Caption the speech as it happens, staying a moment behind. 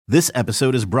This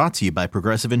episode is brought to you by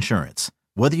Progressive Insurance.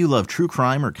 Whether you love true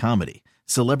crime or comedy,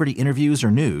 celebrity interviews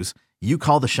or news, you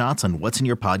call the shots on what's in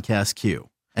your podcast queue.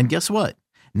 And guess what?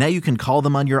 Now you can call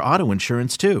them on your auto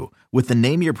insurance too with the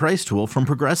Name Your Price tool from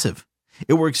Progressive.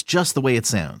 It works just the way it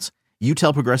sounds. You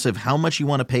tell Progressive how much you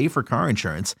want to pay for car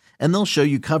insurance, and they'll show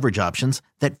you coverage options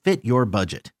that fit your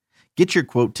budget. Get your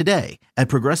quote today at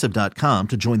Progressive.com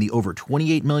to join the over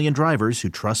 28 million drivers who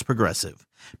trust Progressive.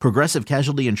 Progressive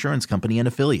Casualty Insurance Company and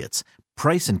Affiliates.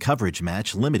 Price and coverage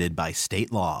match limited by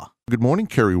state law. Good morning,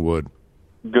 Kerry Wood.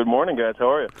 Good morning, guys.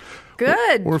 How are you?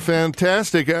 Good. We're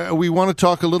fantastic. We want to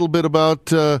talk a little bit about,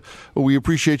 we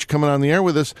appreciate you coming on the air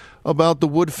with us, about the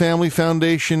Wood Family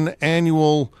Foundation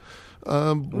annual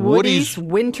Woody's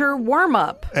Winter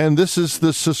Warm-Up. And this is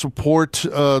to support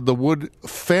the Wood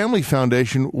Family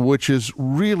Foundation, which is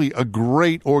really a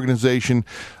great organization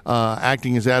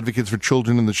acting as advocates for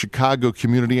children in the Chicago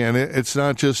community. And it's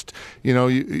not just,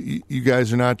 you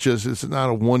guys are not just, it's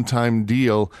not a one-time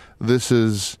deal. This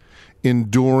is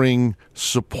enduring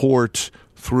support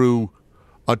through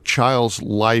a child's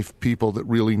life, people that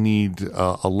really need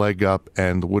a leg up,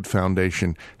 and the Wood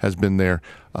Foundation has been there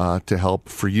to help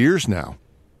for years now.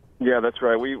 Yeah, that's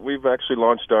right. We've actually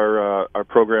launched our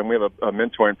program. We have a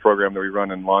mentoring program that we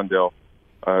run in Lawndale.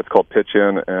 It's called Pitch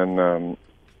In, and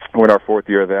we're in our fourth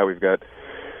year of that. We've got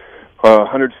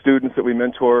 100 students that we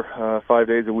mentor 5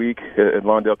 days a week at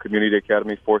Lawndale Community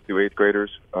Academy, 4th through 8th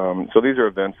graders. So these are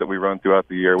events that we run throughout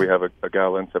the year. We have a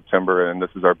gala in September, and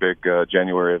this is our big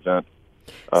January event.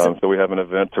 So we have an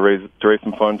event to raise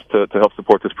some funds to help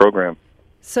support this program.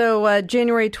 So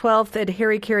January 12th at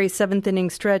Harry Carey 7th Inning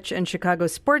Stretch and Chicago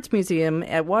Sports Museum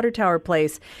at Water Tower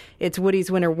Place, it's Woody's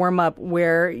Winter Warm-Up,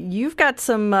 where you've got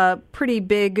some pretty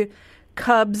big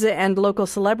Cubs and local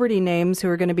celebrity names who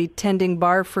are going to be tending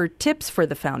bar for tips for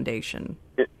the foundation.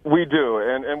 We do,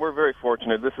 and we're very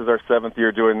fortunate. This is our 7th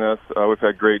year doing this. We've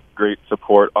had great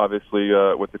support, obviously,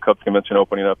 with the Cubs convention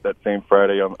opening up that same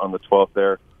Friday on the 12th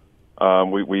there.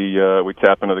 We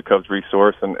tap into the Cubs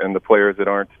resource, and the players that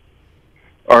aren't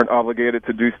obligated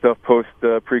to do stuff post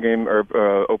pregame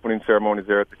or opening ceremonies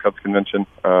there at the Cubs convention.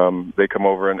 They come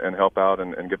over and help out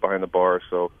and get behind the bar.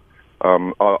 So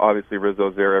obviously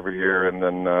Rizzo's there every year, and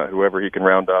then whoever he can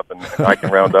round up, and I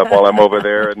can round up while I'm over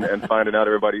there and finding out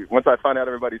everybody. Once I find out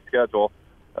everybody's schedule,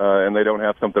 and they don't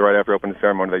have something right after opening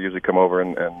ceremony, they usually come over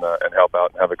and help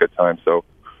out and have a good time. So.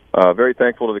 Very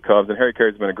thankful to the Cubs, and Harry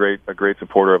Carey's been a great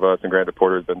supporter of us, and Grant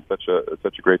Porter has been such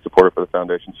a great supporter for the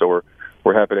foundation. So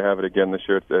we're happy to have it again this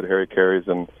year at Harry Carey's,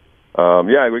 and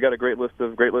we got a great list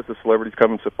of celebrities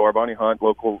coming so far. Bonnie Hunt,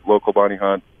 local Bonnie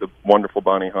Hunt, the wonderful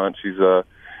Bonnie Hunt. She's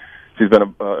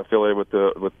been affiliated with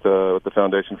the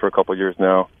foundation for a couple of years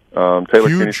now. Taylor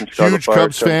Kinney from Chicago huge Fire,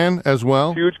 Cubs fan as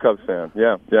well. Huge Cubs fan,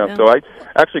 yeah. So I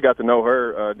actually got to know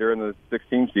her during the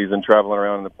 2016 season, traveling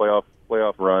around in the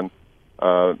playoff run.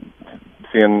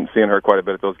 Seeing her quite a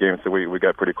bit at those games, so we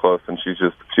got pretty close, and she's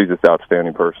just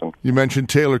outstanding person. You mentioned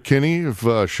Taylor Kinney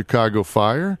of Chicago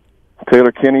Fire.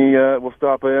 Taylor Kinney will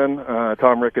stop in.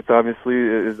 Tom Ricketts obviously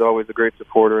is always a great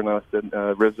supporter, and us,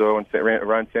 Rizzo and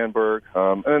Ryan Sandberg,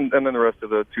 and then the rest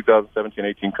of the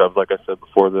 2017-18 Cubs, like I said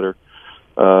before, that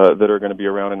are going to be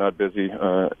around and not busy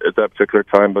at that particular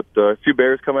time. But a few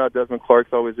Bears come out. Desmond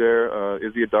Clark's always there.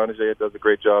 Izzy Adonijay does a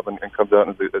great job and comes out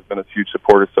and has been a huge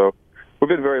supporter. So we've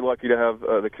been very lucky to have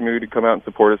the community come out and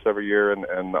support us every year,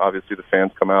 and obviously the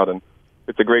fans come out, and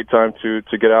it's a great time to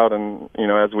get out. And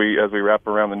as we wrap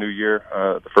around the new year,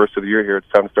 the first of the year here, it's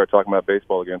time to start talking about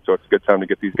baseball again. So it's a good time to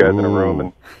get these guys in a room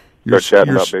and start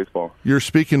chatting about baseball. You're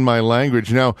speaking my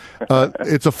language now.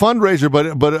 It's a fundraiser,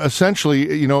 but essentially,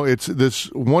 it's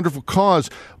this wonderful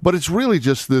cause, but it's really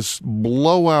just this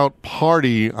blowout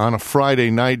party on a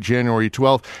Friday night, January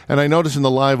 12th. And I notice in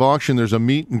the live auction, there's a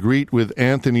meet and greet with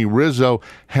Anthony Rizzo.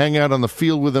 Hang out on the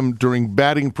field with him during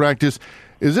batting practice.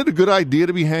 Is it a good idea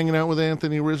to be hanging out with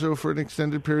Anthony Rizzo for an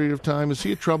extended period of time? Is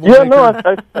he a troublemaker? Yeah, no,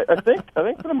 I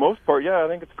think for the most part, I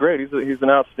think it's great. He's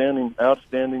an outstanding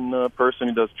person.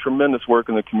 He does tremendous work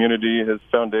in the community. His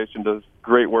foundation does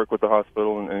great work with the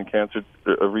hospital and cancer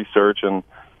research, and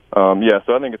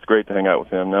so I think it's great to hang out with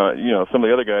him. Now, some of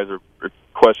the other guys are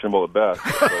questionable at best.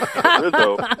 But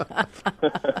Rizzo.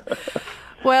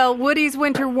 Well, Woody's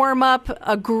Winter Warm-Up,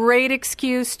 a great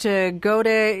excuse to go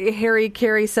to Harry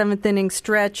Carey 7th Inning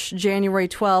Stretch, January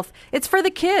 12th. It's for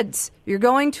the kids. You're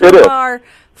going to a bar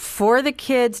for the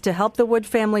kids to help the Wood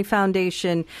Family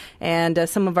Foundation. And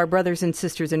some of our brothers and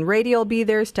sisters in radio will be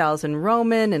there, Styles and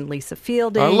Roman and Lisa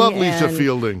Fielding. I love Lisa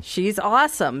Fielding. She's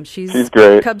awesome. She's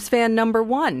great. Cubs fan number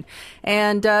one.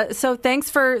 And so thanks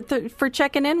for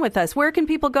checking in with us. Where can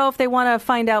people go if they want to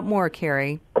find out more,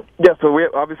 Carrie? Yeah, so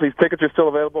obviously tickets are still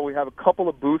available. We have a couple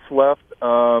of booths left.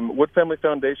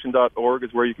 woodfamilyfoundation.org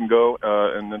is where you can go,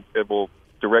 and then it will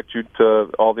direct you to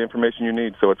all the information you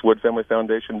need. So it's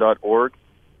woodfamilyfoundation.org.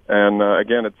 And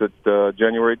again, it's at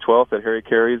January 12th at Harry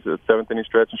Carey's 7th Inning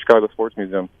Stretch in Chicago Sports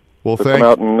Museum. Well, so come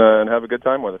out and have a good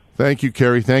time with us. Thank you,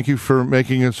 Carrie. Thank you for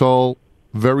making us all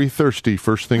very thirsty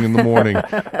first thing in the morning.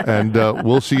 And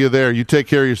we'll see you there. You take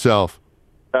care of yourself.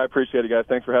 I appreciate it, guys.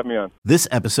 Thanks for having me on. This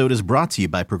episode is brought to you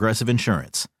by Progressive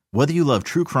Insurance. Whether you love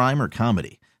true crime or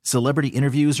comedy, celebrity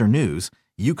interviews or news,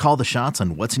 you call the shots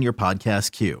on what's in your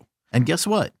podcast queue. And guess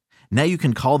what? Now you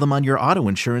can call them on your auto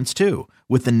insurance too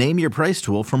with the Name Your Price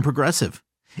tool from Progressive.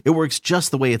 It works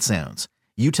just the way it sounds.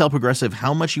 You tell Progressive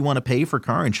how much you want to pay for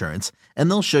car insurance,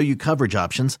 and they'll show you coverage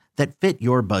options that fit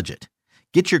your budget.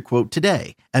 Get your quote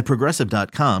today at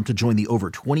Progressive.com to join the over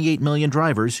 28 million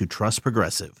drivers who trust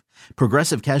Progressive.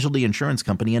 Progressive Casualty Insurance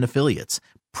Company and Affiliates.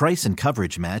 Price and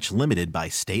coverage match limited by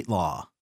state law.